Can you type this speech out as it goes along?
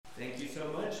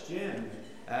Jim.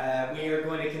 We are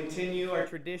going to continue our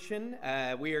tradition.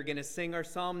 We are going to sing our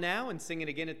psalm now and sing it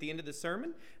again at the end of the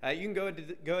sermon. You can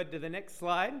go to the next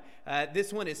slide.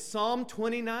 This one is Psalm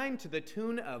 29 to the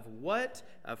tune of What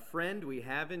a Friend We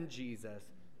Have in Jesus.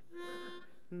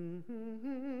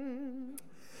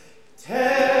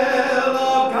 Tell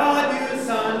of God, you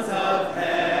sons of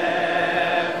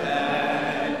heaven.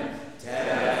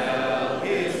 Tell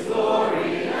his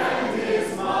glory and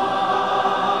his might.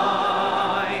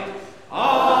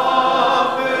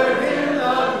 Offer him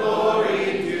the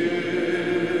glory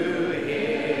due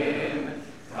him.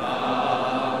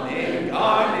 Come in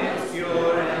garments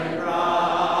pure and bright.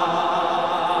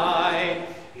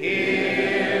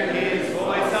 Hear his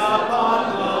voice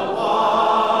upon the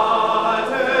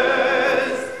waters,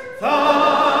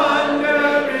 thundering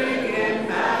in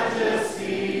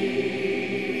majesty.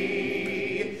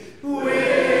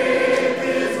 With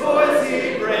his voice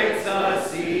he breaks the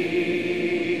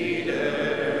cedars,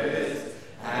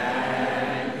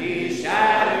 and he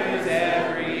shatters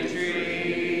every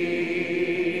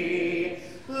tree.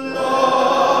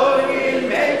 Lo, he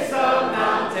makes the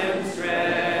mountains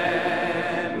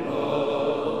tremble,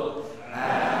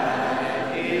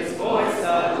 and his voice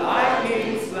the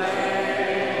lightning's flame.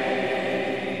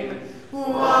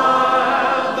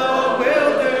 While the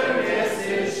wilderness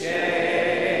is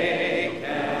shaken,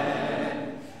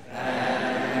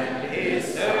 and his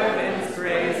servants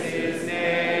praise his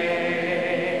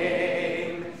name.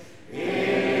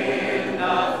 In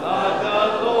the flood the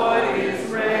Lord is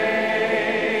reigning.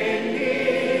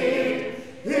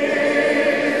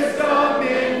 His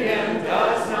dominion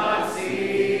does not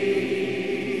cease.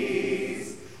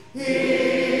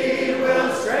 He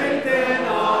will strengthen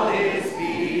all his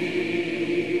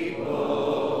people.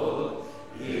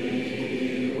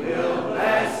 He will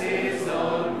bless his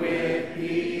own with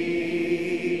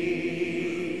peace.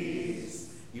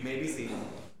 You may be seated.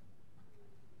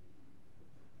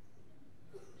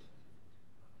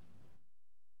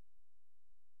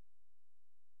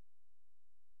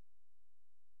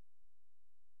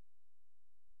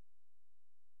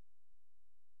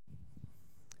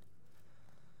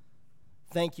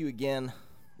 Thank you again,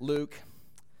 Luke.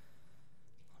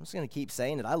 I'm just going to keep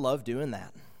saying it. I love doing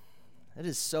that. It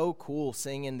is so cool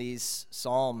singing these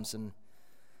psalms, and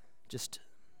just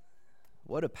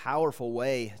what a powerful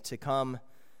way to come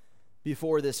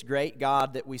before this great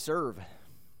God that we serve.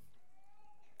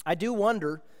 I do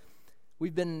wonder,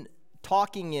 we've been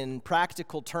talking in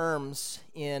practical terms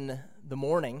in the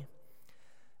morning,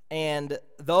 and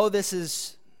though the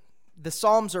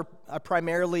Psalms are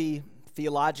primarily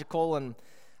theological, and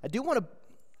I do want to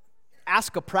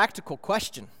ask a practical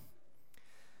question.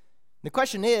 The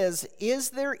question is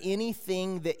there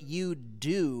anything that you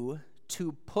do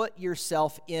to put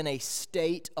yourself in a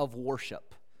state of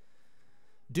worship?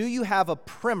 Do you have a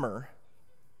primer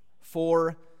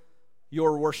for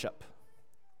your worship?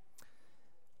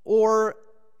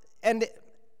 And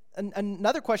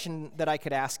another question that I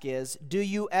could ask is, do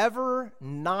you ever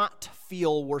not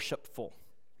feel worshipful?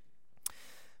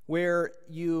 Where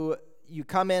you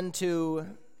come into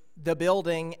the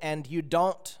building and you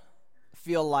don't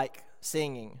feel like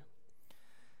singing.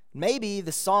 Maybe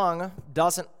the song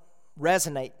doesn't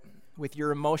resonate with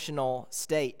your emotional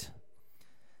state.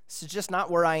 This is just not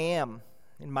where I am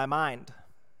in my mind.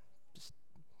 It's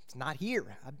not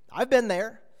here. I've been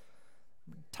there.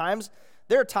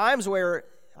 There are times where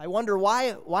I wonder,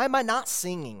 why am I not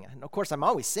singing? And of course, I'm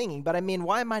always singing, but I mean,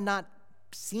 why am I not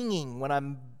singing when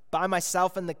I'm by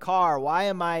myself in the car?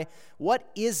 What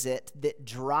is it that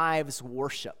drives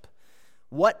worship?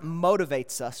 What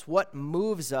motivates us? What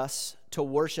moves us to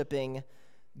worshiping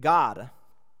God?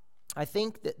 I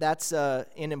think that's an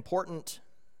important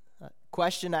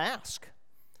question to ask.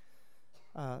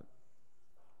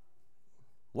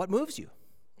 What moves you?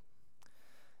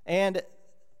 And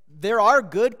there are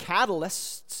good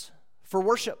catalysts for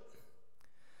worship.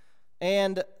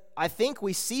 And I think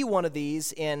we see one of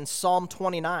these in Psalm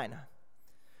 29.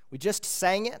 We just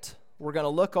sang it. We're going to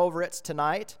look over it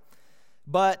tonight.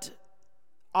 But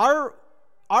our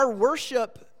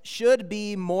worship should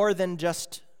be more than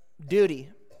just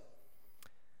duty.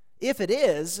 If it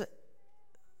is,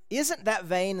 isn't that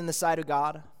vain in the sight of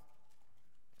God?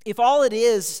 If all it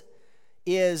is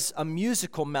a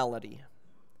musical melody,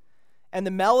 and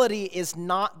the melody is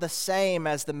not the same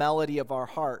as the melody of our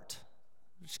heart,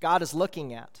 which God is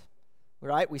looking at,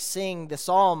 right? We sing the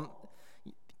psalm,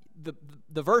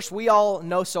 the verse we all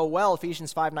know so well,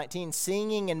 Ephesians 5:19,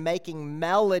 singing and making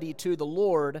melody to the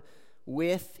Lord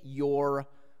with your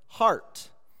heart.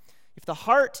 If the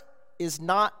heart is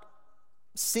not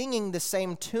singing the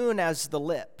same tune as the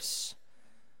lips,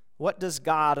 What does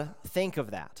God think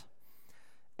of that?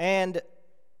 And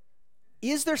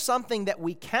is there something that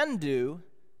we can do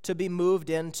to be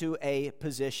moved into a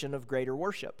position of greater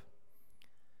worship?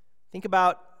 Think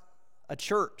about a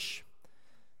church.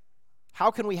 How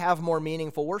can we have more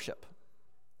meaningful worship?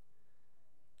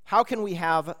 How can we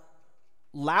have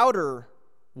louder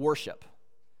worship?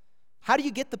 How do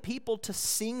you get the people to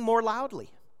sing more loudly?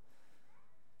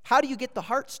 How do you get the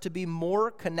hearts to be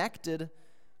more connected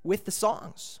with the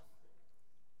songs?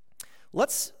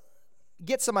 Let's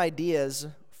get some ideas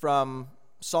from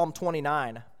Psalm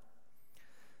 29.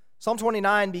 Psalm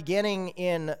 29, beginning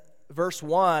in verse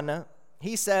 1,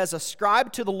 he says,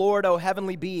 "Ascribe to the Lord, O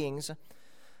heavenly beings.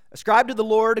 Ascribe to the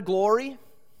Lord glory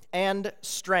and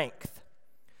strength.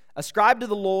 Ascribe to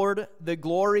the Lord the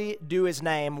glory due his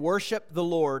name. Worship the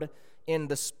Lord in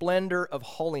the splendor of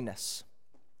holiness."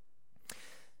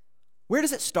 Where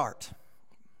does it start?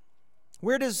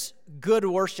 Where does good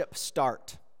worship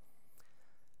start?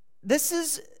 This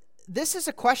is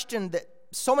a question that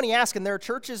so many ask, and there are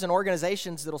churches and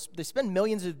organizations they spend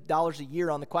millions of dollars a year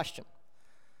on the question.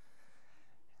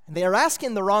 And they are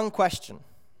asking the wrong question.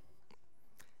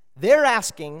 They're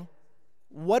asking,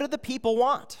 what do the people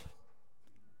want?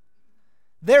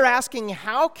 They're asking,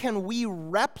 how can we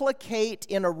replicate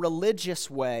in a religious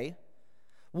way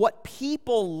what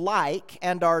people like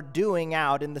and are doing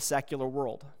out in the secular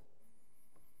world?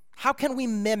 How can we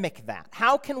mimic that?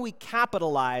 How can we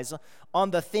capitalize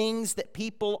on the things that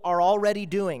people are already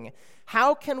doing?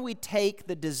 How can we take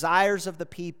the desires of the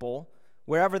people,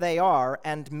 wherever they are,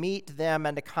 and meet them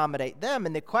and accommodate them?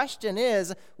 And the question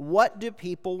is, what do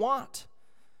people want?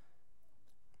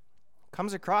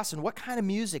 Comes across, and what kind of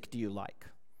music do you like?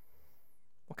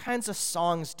 What kinds of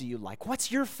songs do you like?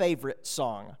 What's your favorite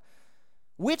song?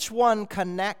 Which one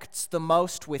connects the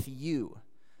most with you?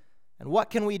 And what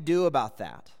can we do about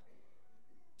that?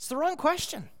 It's the wrong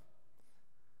question.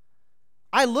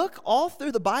 I look all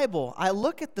through the Bible, I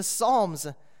look at the Psalms,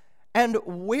 and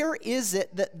where is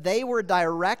it that they were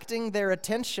directing their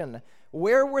attention?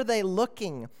 Where were they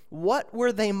looking? What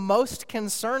were they most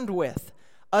concerned with?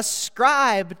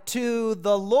 Ascribe to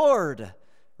the Lord,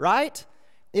 right?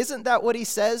 Isn't that what he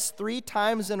says 3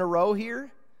 times in a row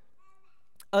here?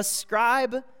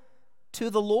 Ascribe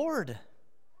to the Lord.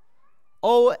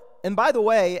 Oh, and by the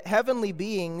way, heavenly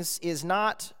beings is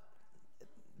not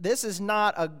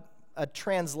a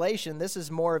translation. This is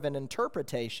more of an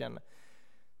interpretation.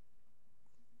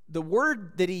 The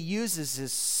word that he uses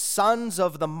is sons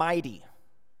of the mighty,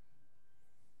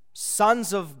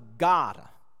 sons of God,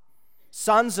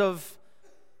 sons of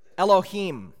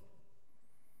Elohim.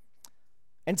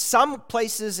 In some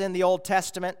places in the Old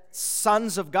Testament,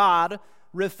 sons of God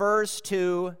refers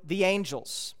to the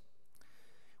angels.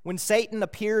 When Satan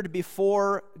appeared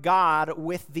before God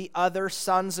with the other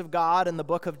sons of God in the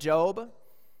book of Job,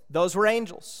 those were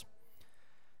angels.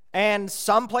 And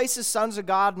some places sons of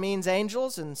God means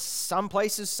angels, and some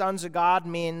places sons of God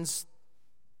means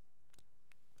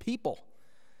people.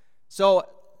 So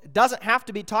it doesn't have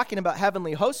to be talking about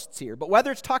heavenly hosts here, but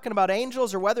whether it's talking about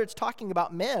angels or whether it's talking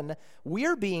about men,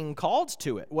 we're being called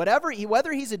to it.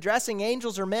 Whether he's addressing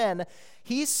angels or men,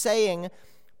 he's saying,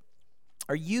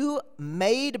 are you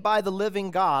made by the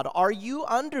living God? Are you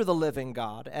under the living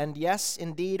God? And yes,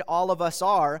 indeed, all of us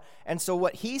are. And so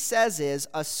what he says is,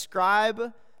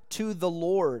 ascribe to the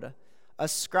Lord.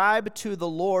 Ascribe to the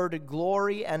Lord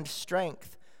glory and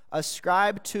strength.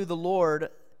 Ascribe to the Lord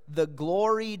the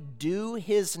glory due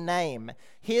his name.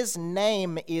 His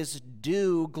name is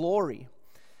due glory.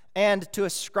 And to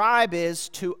ascribe is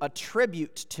to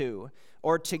attribute to,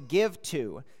 or to give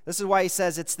to. This is why he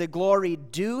says it's the glory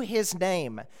due his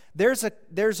name. The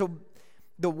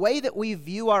way that we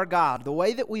view our God, the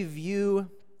way that we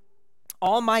view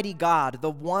Almighty God,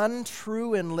 the one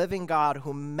true and living God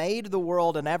who made the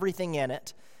world and everything in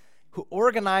it, who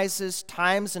organizes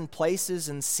times and places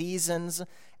and seasons,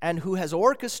 and who has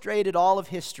orchestrated all of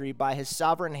history by his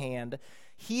sovereign hand,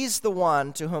 he's the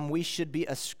one to whom we should be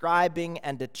ascribing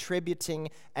and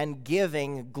attributing and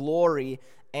giving glory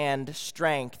and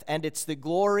strength. And it's the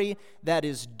glory that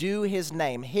is due his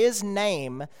name. His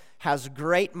name has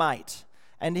great might,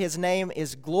 and his name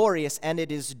is glorious, and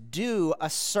it is due a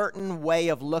certain way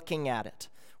of looking at it.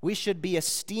 We should be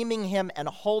esteeming him and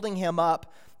holding him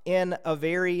up in a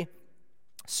very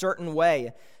certain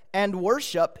way. And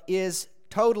worship is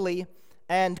totally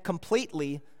and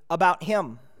completely about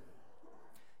him.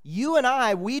 You and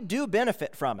I, we do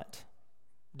benefit from it,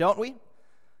 don't we?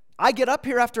 I get up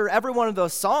here after every one of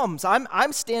those psalms.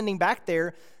 I'm standing back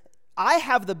there. I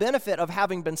have the benefit of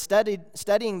having been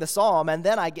studying the psalm, and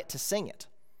then I get to sing it.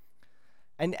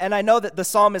 And I know that the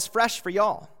psalm is fresh for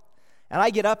y'all. And I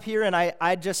get up here and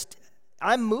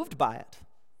I'm moved by it.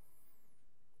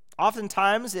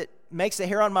 Oftentimes it makes the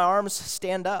hair on my arms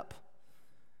stand up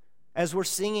as we're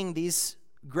singing these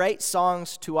great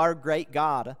songs to our great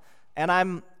God, and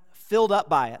I'm filled up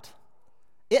by it.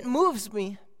 It moves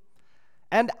me,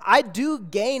 and I do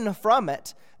gain from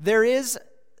it. There is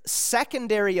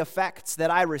secondary effects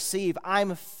that I receive.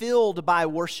 I'm filled by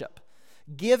worship.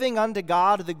 Giving unto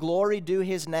God the glory due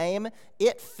his name,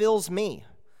 it fills me.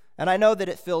 And I know that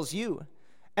it fills you.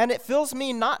 And it fills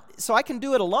me not so I can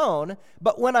do it alone,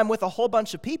 but when I'm with a whole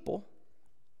bunch of people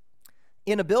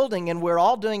in a building and we're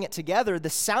all doing it together, the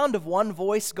sound of one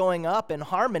voice going up in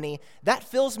harmony, that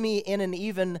fills me in an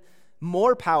even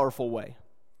more powerful way.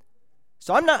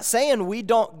 So I'm not saying we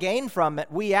don't gain from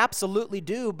it. We absolutely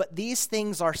do, but these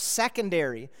things are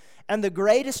secondary. And the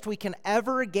greatest we can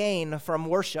ever gain from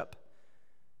worship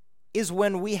is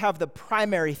when we have the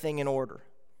primary thing in order.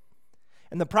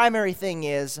 And the primary thing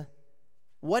is,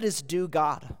 what is due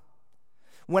God?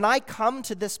 When I come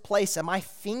to this place, am I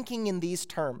thinking in these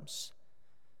terms?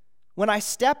 When I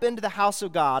step into the house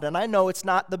of God, and I know it's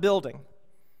not the building,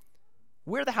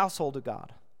 we're the household of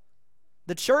God.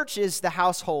 The church is the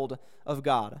household of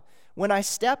God. When I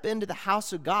step into the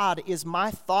house of God, is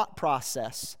my thought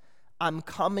process, I'm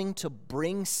coming to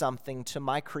bring something to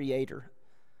my Creator?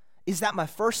 Is that my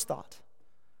first thought?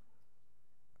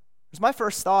 Is my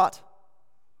first thought,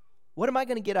 what am I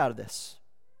going to get out of this?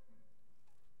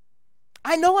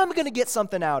 I know I'm going to get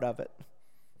something out of it.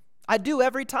 I do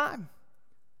every time.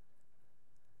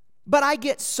 But I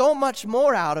get so much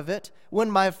more out of it when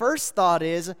my first thought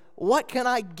is, what can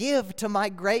I give to my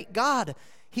great God?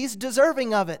 He's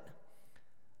deserving of it.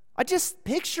 I just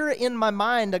picture in my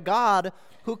mind a God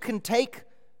who can take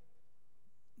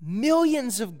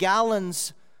millions of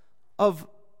gallons of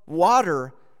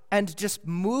water and just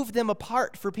move them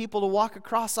apart for people to walk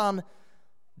across on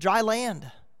dry land.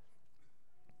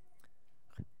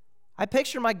 I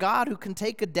picture my God who can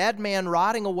take a dead man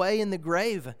rotting away in the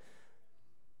grave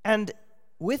and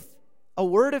with a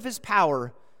word of his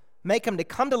power make him to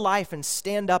come to life and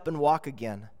stand up and walk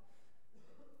again.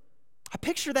 I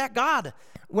picture that God.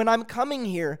 When I'm coming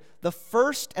here, the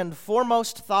first and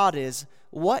foremost thought is,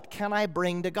 what can I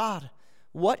bring to God?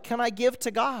 What can I give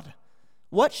to God?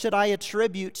 What should I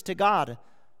attribute to God?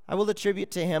 I will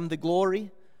attribute to him the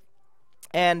glory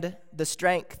and the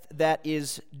strength that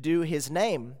is due his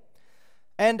name.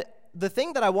 And the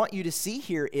thing that I want you to see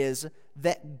here is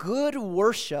that good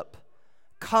worship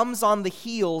comes on the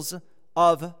heels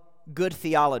of good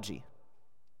theology.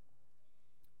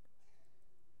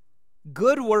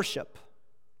 Good worship.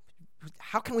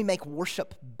 How can we make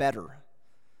worship better?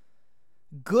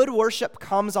 Good worship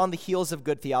comes on the heels of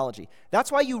good theology.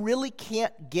 That's why you really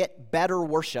can't get better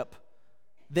worship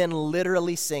than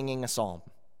literally singing a psalm.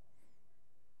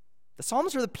 The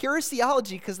Psalms are the purest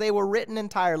theology because they were written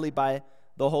entirely by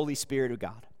the Holy Spirit of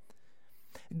God.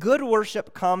 Good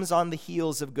worship comes on the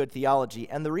heels of good theology.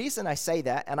 And the reason I say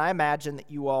that, and I imagine that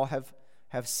you all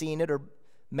have seen it or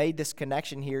made this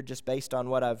connection here just based on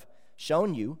what I've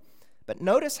shown you, but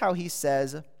notice how he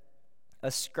says,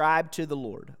 ascribe to the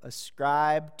Lord,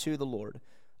 ascribe to the Lord,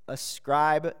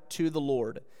 ascribe to the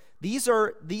Lord.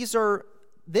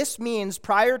 This means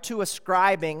prior to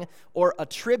ascribing or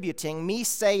attributing, me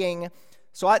saying,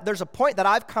 there's a point that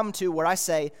I've come to where I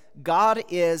say, God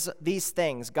is these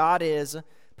things. God is,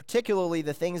 particularly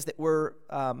the things that we're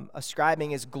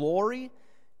ascribing, is glory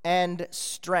and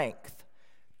strength.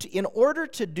 In order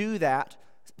to do that,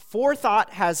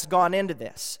 forethought has gone into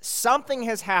this. Something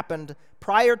has happened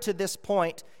prior to this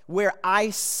point where I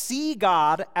see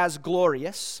God as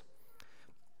glorious.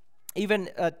 Even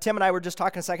Tim and I were just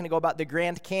talking a second ago about the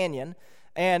Grand Canyon.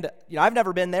 And I've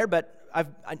never been there, but I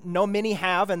know many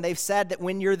have, and they've said that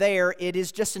when you're there, it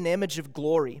is just an image of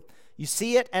glory. You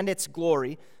see it, and it's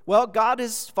glory. Well, God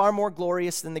is far more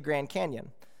glorious than the Grand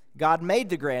Canyon. God made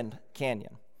the Grand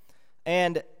Canyon.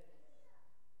 And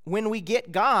when we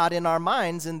get God in our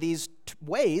minds in these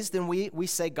ways, then we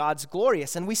say God's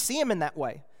glorious, and we see him in that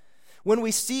way. When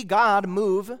we see God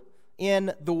move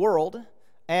in the world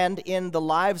and in the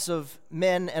lives of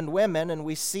men and women, and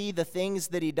we see the things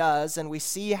that he does, and we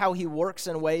see how he works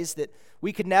in ways that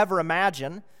we could never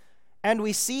imagine, and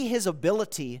we see his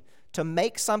ability to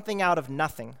make something out of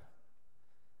nothing.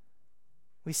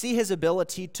 We see his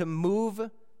ability to move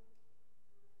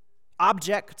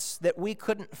objects that we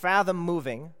couldn't fathom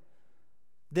moving.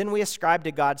 Then we ascribe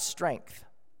to God strength.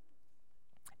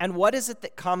 And what is it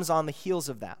that comes on the heels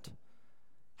of that?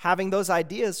 Having those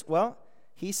ideas, well,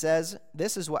 he says,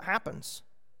 this is what happens.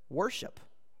 Worship.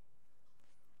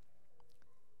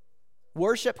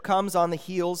 Worship comes on the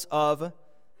heels of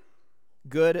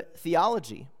good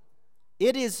theology.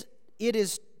 It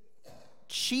is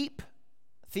cheap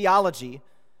theology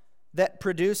that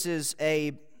produces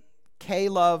a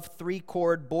K-Love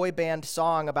 3-chord boy band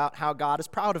song about how God is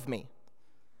proud of me.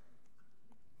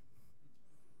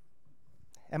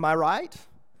 Am I right?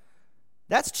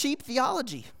 That's cheap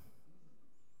theology.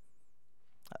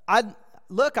 I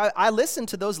listen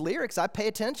to those lyrics. I pay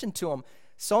attention to them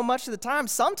so much of the time.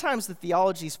 Sometimes the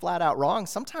theology is flat out wrong.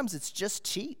 Sometimes it's just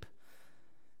cheap.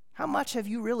 How much have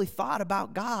you really thought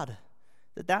about God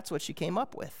that that's what you came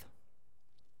up with?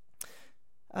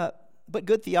 But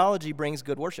good theology brings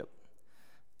good worship.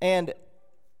 And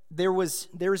there was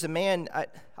a man,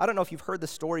 I don't know if you've heard the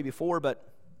story before,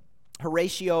 but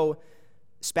Horatio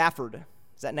Spafford.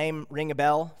 Does that name ring a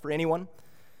bell for anyone?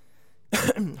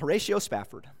 Horatio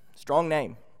Spafford, strong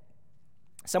name.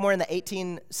 Somewhere in the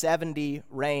 1870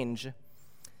 range,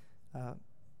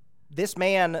 this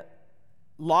man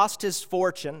lost his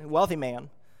fortune, wealthy man,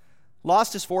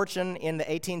 lost his fortune in the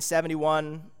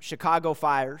 1871 Chicago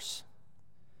fires.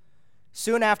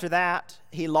 Soon after that,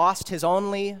 he lost his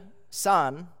only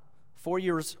son, 4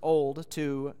 years old,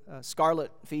 to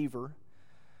scarlet fever.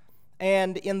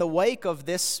 And in the wake of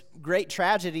this great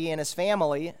tragedy in his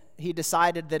family, he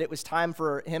decided that it was time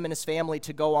for him and his family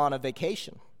to go on a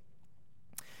vacation.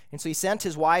 And so he sent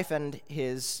his wife and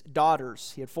his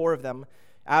daughters, he had 4 of them,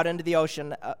 out into the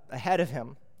ocean ahead of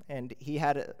him. And he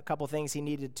had a couple things he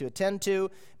needed to attend to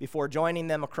before joining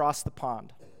them across the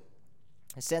pond.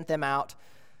 He sent them out.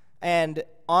 And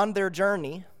on their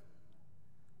journey,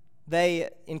 they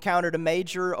encountered a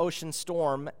major ocean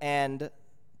storm, and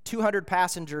 200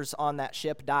 passengers on that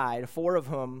ship died, 4 of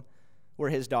whom were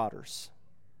his daughters.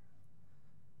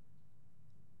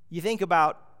 You think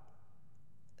about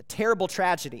a terrible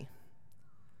tragedy.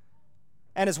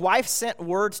 And his wife sent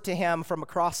words to him from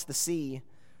across the sea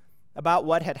about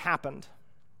what had happened.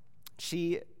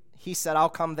 He said, "I'll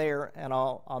come there and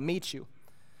I'll meet you."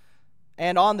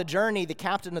 And on the journey, the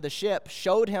captain of the ship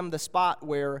showed him the spot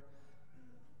where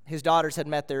his daughters had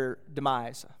met their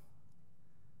demise.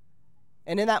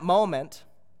 And in that moment,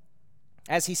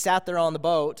 as he sat there on the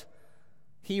boat,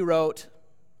 he wrote,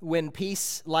 "When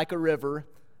peace like a river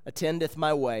attendeth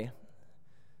my way,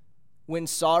 when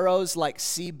sorrows like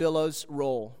sea billows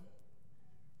roll,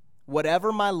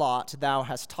 whatever my lot thou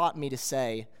hast taught me to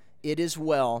say, it is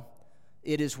well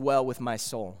with my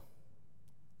soul."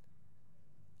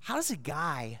 How does a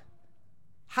guy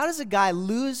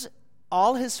lose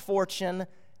all his fortune,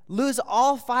 lose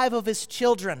all 5 of his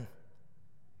children,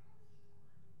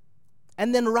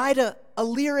 and then write a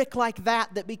lyric like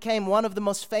that became one of the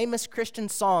most famous Christian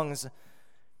songs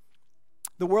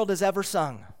the world has ever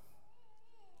sung?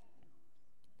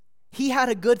 He had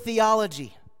a good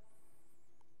theology.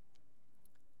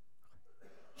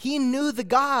 He knew the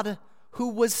God who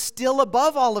was still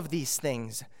above all of these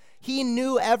things. He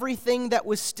knew everything that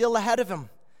was still ahead of him.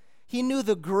 He knew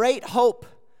the great hope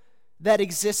that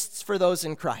exists for those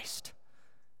in Christ.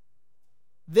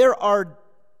 There are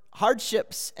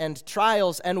hardships and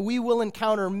trials, and we will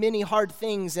encounter many hard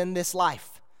things in this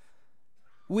life.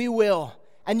 We will.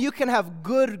 And you can have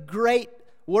good, great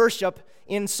worship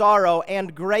in sorrow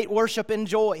and great worship in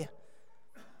joy.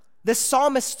 The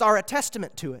psalmists are a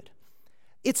testament to it.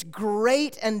 It's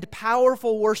great and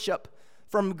powerful worship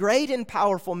from great and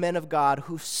powerful men of God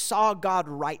who saw God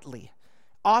rightly.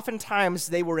 Oftentimes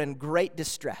they were in great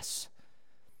distress.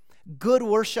 Good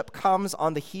worship comes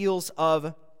on the heels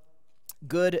of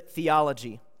good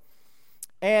theology.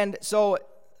 And so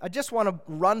I just want to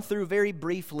run through very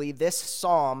briefly this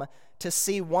psalm to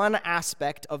see one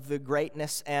aspect of the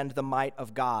greatness and the might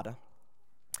of God.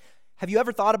 Have you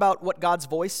ever thought about what God's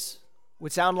voice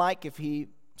would sound like if he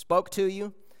spoke to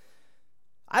you?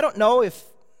 I don't know if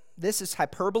this is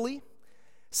hyperbole.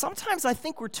 Sometimes I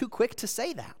think we're too quick to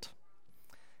say that.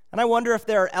 And I wonder if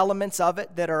there are elements of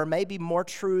it that are maybe more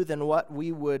true than what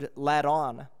we would let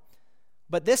on.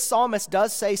 But this psalmist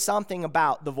does say something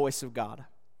about the voice of God.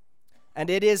 And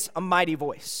it is a mighty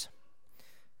voice.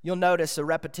 You'll notice a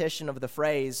repetition of the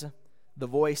phrase, the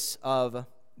voice of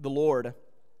the Lord.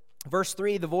 Verse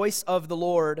 3, the voice of the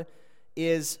Lord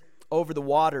is over the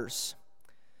waters.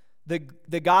 The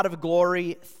God of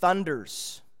glory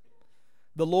thunders.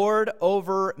 The Lord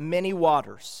over many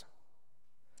waters.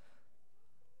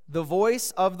 The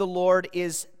voice of the Lord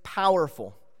is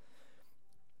powerful.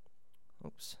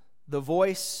 The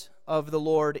voice of the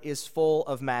Lord is full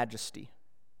of majesty.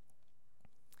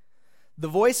 The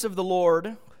voice of the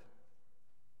Lord,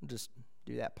 just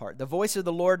do that part. The voice of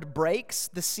the Lord breaks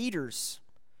the cedars.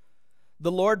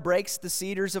 The Lord breaks the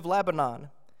cedars of Lebanon.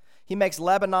 He makes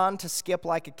Lebanon to skip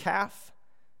like a calf,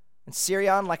 and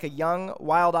Sirion like a young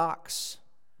wild ox.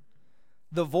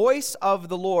 The voice of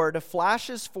the Lord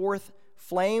flashes forth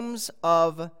flames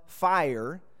of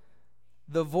fire.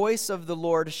 The voice of the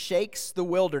Lord shakes the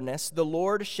wilderness. The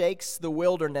Lord shakes the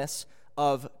wilderness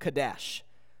of Kadesh.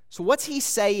 So what's he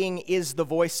saying is the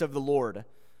voice of the Lord?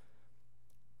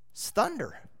 It's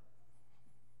thunder.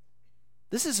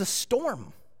 This is a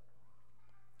storm.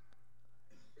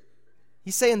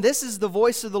 He's saying this is the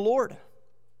voice of the Lord.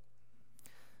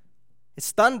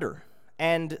 It's thunder,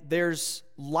 and there's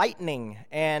lightning,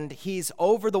 and he's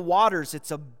over the waters.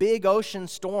 It's a big ocean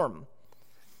storm.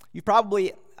 You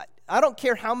probably, I don't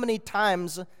care how many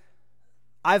times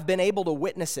I've been able to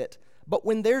witness it, but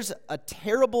when there's a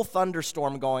terrible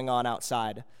thunderstorm going on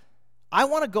outside, I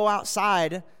want to go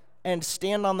outside and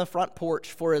stand on the front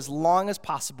porch for as long as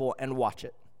possible and watch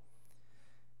it.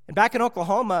 And back in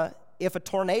Oklahoma, if a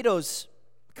tornado's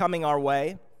coming our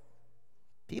way,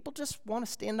 people just want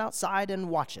to stand outside and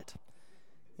watch it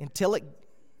until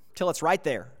it's right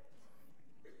there.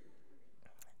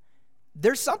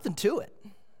 There's something to it.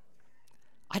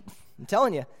 I'm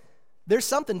telling you, there's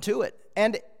something to it.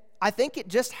 And I think it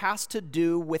just has to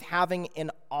do with having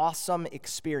an awesome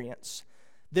experience.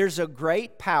 There's a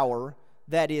great power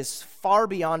that is far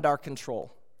beyond our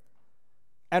control.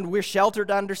 And we're sheltered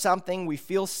under something, we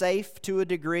feel safe to a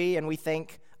degree, and we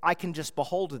think, I can just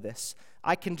behold this.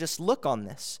 I can just look on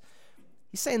this.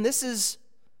 He's saying this is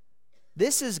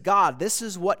God. This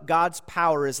is what God's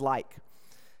power is like.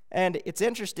 And it's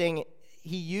interesting,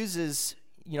 he uses,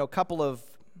 a couple of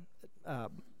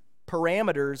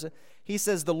parameters. He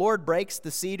says the Lord breaks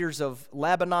the cedars of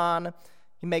Lebanon.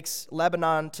 He makes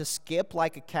Lebanon to skip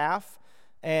like a calf,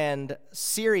 and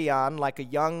Sirion like a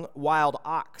young wild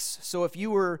ox. So if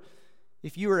you were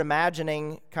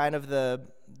imagining kind of the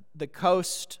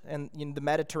coast, and the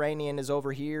Mediterranean is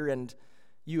over here, and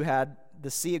you had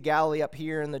the Sea of Galilee up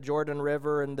here, and the Jordan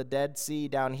River, and the Dead Sea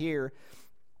down here.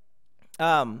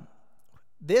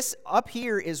 This up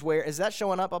here is where, is that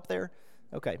showing up there?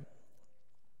 Okay.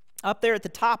 Up there at the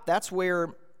top, that's where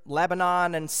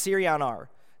Lebanon and Sirion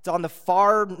are. It's on the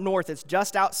far north. It's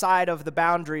just outside of the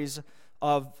boundaries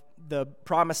of the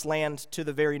promised land to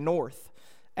the very north.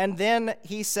 And then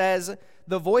he says,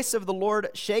 the voice of the Lord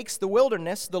shakes the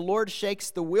wilderness. The Lord shakes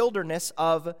the wilderness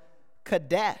of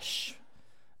Kadesh.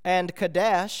 And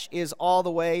Kadesh is all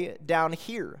the way down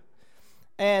here.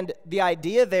 And the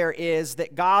idea there is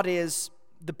that God is,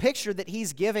 the picture that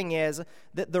he's giving is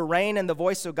that the rain and the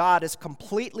voice of God is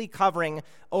completely covering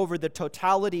over the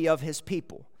totality of his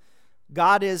people.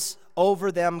 God is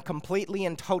over them completely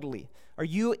and totally. Are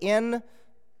you in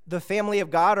the family of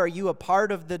God? Are you a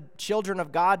part of the children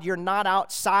of God? You're not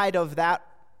outside of that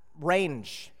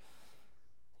range.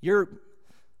 You're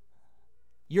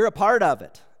a part of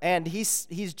it. And he's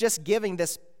just giving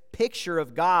this picture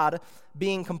of God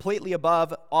being completely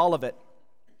above all of it.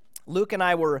 Luke and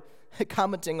I were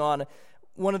commenting on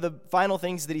one of the final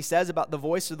things that he says about the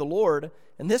voice of the Lord,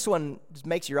 and this one just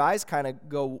makes your eyes kind of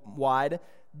go wide.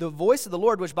 The voice of the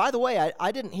Lord, which, by the way,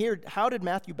 I didn't hear, how did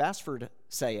Matthew Bassford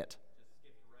say it?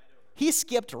 He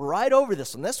skipped right over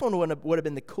this one. This one would have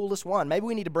been the coolest one. Maybe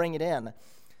we need to bring it in.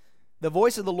 The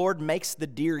voice of the Lord makes the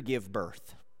deer give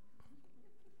birth.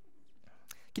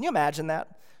 Can you imagine that?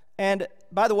 And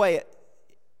by the way,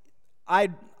 I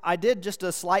did just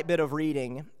a slight bit of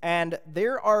reading, and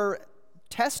there are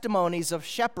testimonies of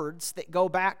shepherds that go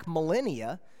back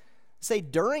millennia, say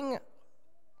during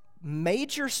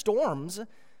major storms,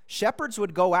 shepherds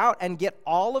would go out and get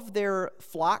all of their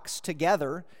flocks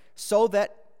together so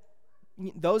that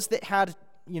those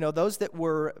that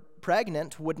were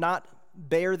pregnant would not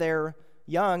bear their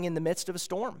young in the midst of a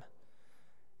storm.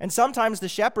 And sometimes the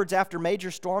shepherds, after major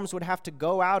storms, would have to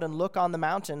go out and look on the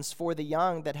mountains for the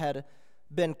young that had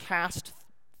been cast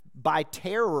by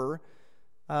terror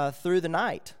through the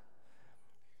night.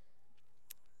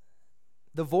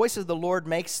 The voice of the Lord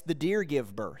makes the deer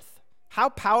give birth. How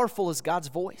powerful is God's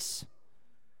voice?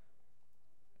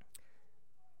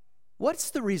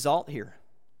 What's the result here?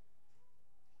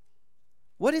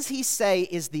 What does he say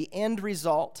is the end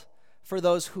result for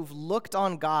those who've looked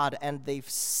on God and they've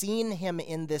seen him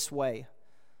in this way?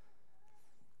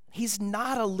 He's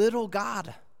not a little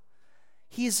God.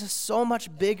 He's so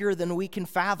much bigger than we can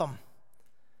fathom.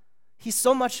 He's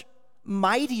so much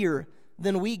mightier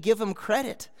than we give him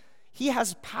credit. He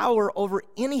has power over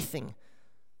anything,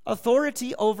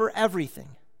 authority over everything.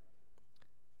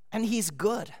 And he's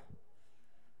good.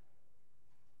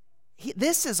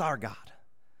 This is our God.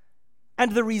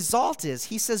 And the result is,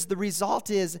 he says, the result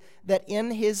is that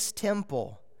in his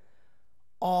temple,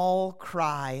 all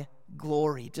cry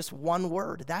glory. Just one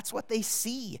word. That's what they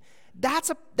see. That's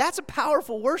a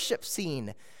powerful worship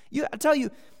scene. I tell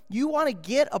you, you want to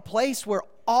get a place where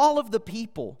all of the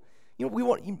people, we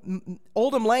want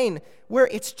Oldham Lane, where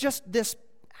it's just this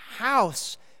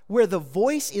house where the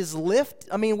voice is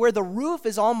where the roof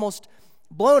is almost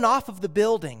blown off of the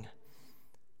building.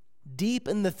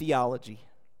 Deepen the theology.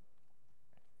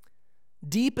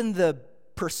 Deepen the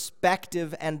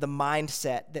perspective and the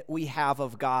mindset that we have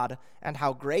of God and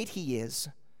how great He is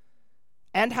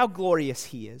and how glorious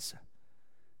He is.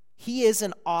 He is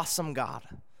an awesome God,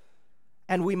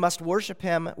 and we must worship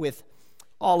Him with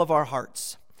all of our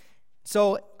hearts.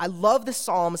 So I love the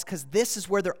Psalms because this is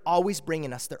where they're always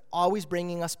bringing us. They're always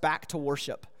bringing us back to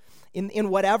worship in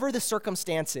whatever the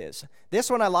circumstance is. This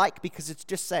one I like because it's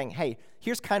just saying, hey,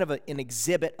 here's kind of an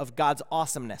exhibit of God's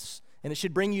awesomeness, and it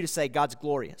should bring you to say God's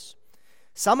glorious.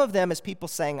 Some of them is people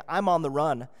saying, I'm on the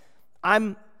run.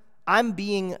 I'm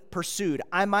being pursued.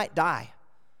 I might die.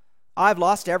 I've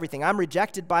lost everything. I'm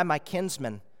rejected by my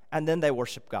kinsmen. And then they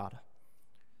worship God.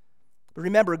 But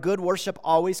remember, good worship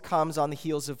always comes on the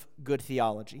heels of good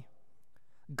theology.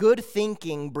 Good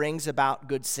thinking brings about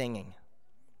good singing.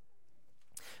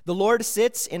 The Lord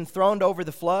sits enthroned over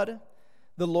the flood.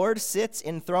 The Lord sits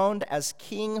enthroned as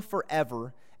king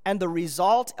forever. And the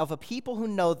result of a people who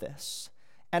know this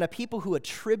and a people who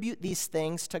attribute these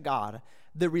things to God,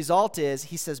 the result is,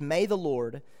 he says, may the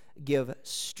Lord give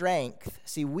strength.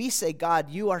 See, we say, God,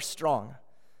 you are strong.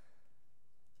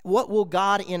 What will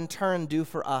God in turn do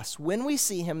for us when we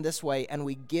see Him this way and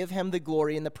we give Him the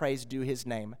glory and the praise due His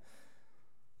name?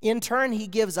 In turn, He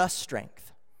gives us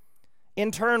strength.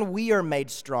 In turn, we are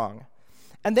made strong.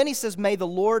 And then he says, may the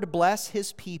Lord bless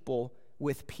His people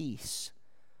with peace.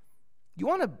 You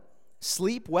want to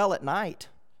sleep well at night.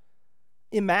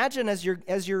 Imagine as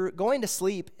you're going to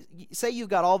sleep, say you've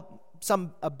got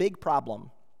a big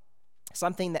problem,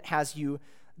 something that has you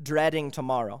dreading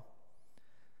tomorrow,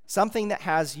 something that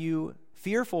has you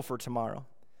fearful for tomorrow.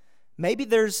 Maybe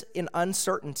there's an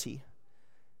uncertainty,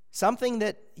 something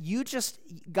that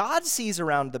God sees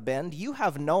around the bend, you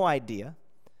have no idea.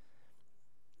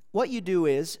 What you do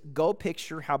is go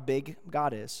picture how big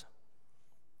God is.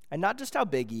 And not just how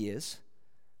big He is,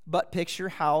 but picture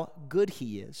how good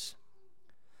He is.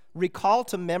 Recall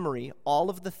to memory all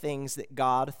of the things that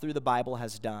God, through the Bible,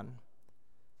 has done.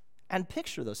 And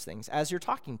picture those things as you're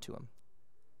talking to Him.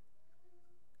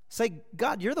 Say,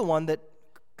 God, you're the one that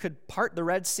could part the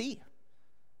Red Sea.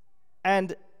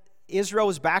 And Israel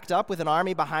was backed up with an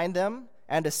army behind them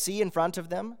and a sea in front of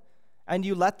them. And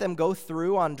you let them go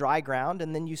through on dry ground,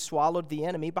 and then you swallowed the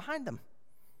enemy behind them.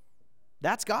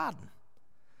 That's God.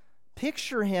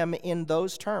 Picture Him in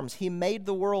those terms. He made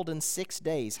the world in 6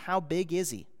 days. How big is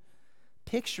He?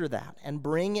 Picture that and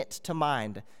bring it to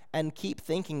mind and keep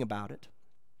thinking about it.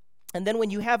 And then when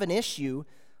you have an issue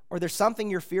or there's something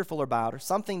you're fearful about or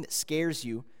something that scares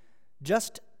you,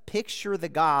 just picture the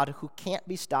God who can't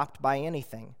be stopped by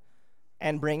anything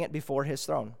and bring it before His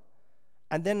throne.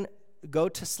 And then go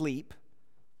to sleep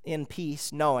in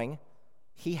peace knowing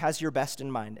He has your best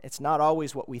in mind. It's not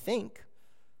always what we think,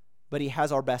 but He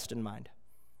has our best in mind.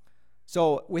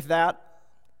 So with that,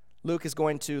 Luke is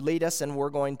going to lead us, and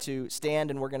we're going to stand,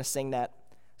 and we're going to sing that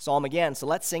psalm again. So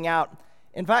let's sing out.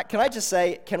 In fact, can I just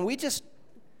say, can we just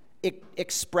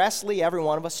expressly, every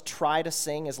one of us, try to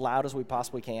sing as loud as we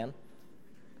possibly can?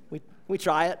 We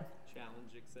try it?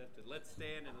 Challenge accepted. Let's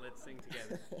stand and let's sing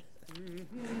together.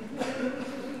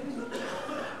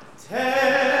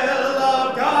 Tell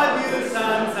of God, you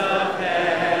sons of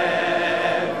heaven.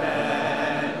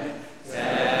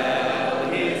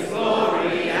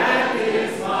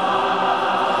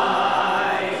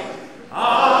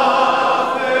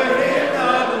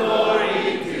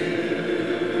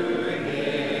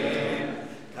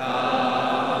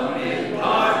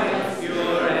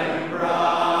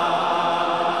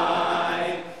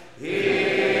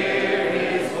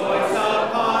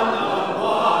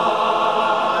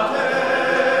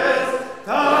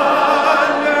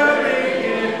 Thunder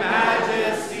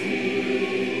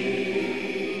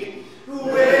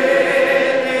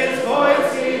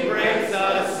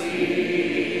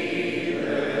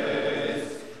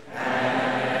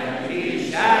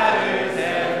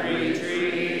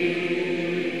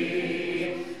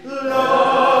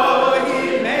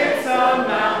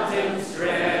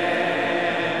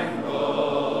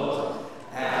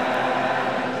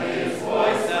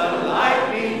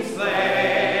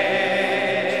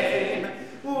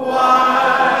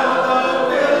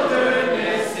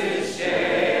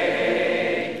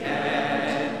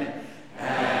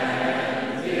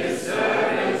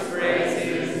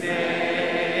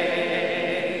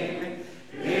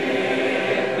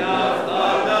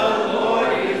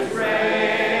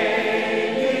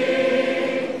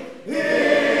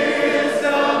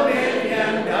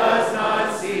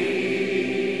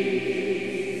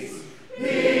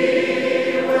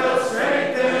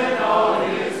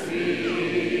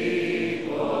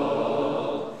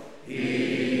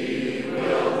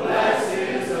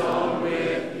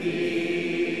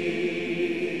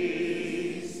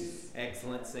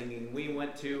Excellent singing. We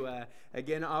want to,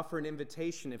 again, offer an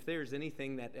invitation. If there's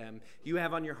anything that you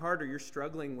have on your heart or you're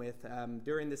struggling with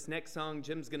during this next song,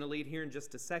 Jim's going to lead here in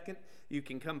just a second. You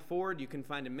can come forward. You can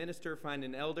find a minister, find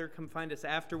an elder. Come find us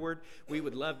afterward. We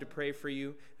would love to pray for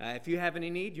you. If you have any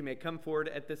need, you may come forward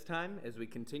at this time as we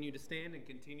continue to stand and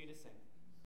continue to sing.